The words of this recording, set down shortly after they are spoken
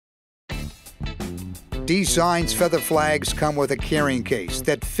D-Sign's feather flags come with a carrying case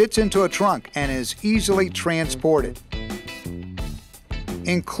that fits into a trunk and is easily transported.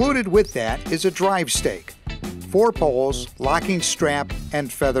 Included with that is a drive stake, 4 poles, locking strap,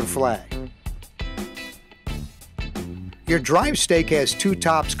 and feather flag. Your drive stake has 2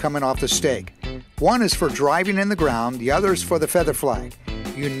 tops coming off the stake. One is for driving in the ground, the other is for the feather flag.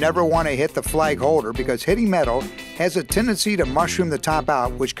 You never want to hit the flag holder because hitting metal has a tendency to mushroom the top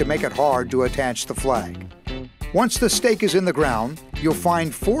out, which can make it hard to attach the flag. Once the stake is in the ground, you'll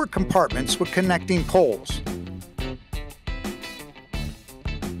find 4 compartments with connecting poles.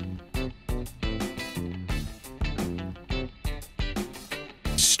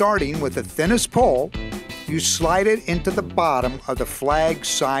 Starting with the thinnest pole, you slide it into the bottom of the flag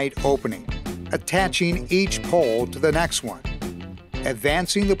side opening, attaching each pole to the next one,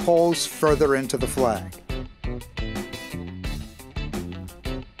 advancing the poles further into the flag.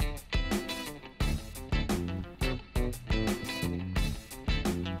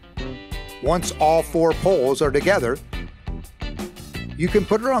 Once all 4 poles are together, you can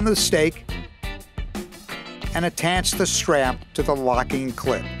put it on the stake and attach the strap to the locking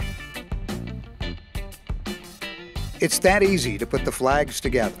clip. It's that easy to put the flags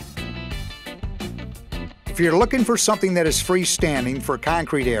together. If you're looking for something that is freestanding for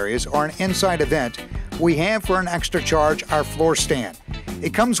concrete areas or an inside event, we have for an extra charge our floor stand.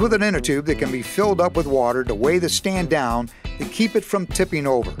 It comes with an inner tube that can be filled up with water to weigh the stand down to keep it from tipping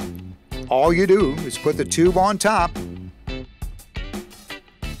over. All you do is put the tube on top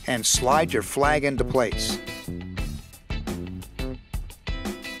and slide your flag into place.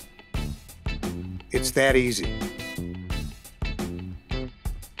 It's that easy.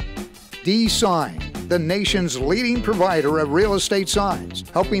 D-Sign, the nation's leading provider of real estate signs,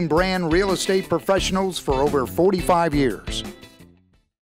 helping brand real estate professionals for over 45 years.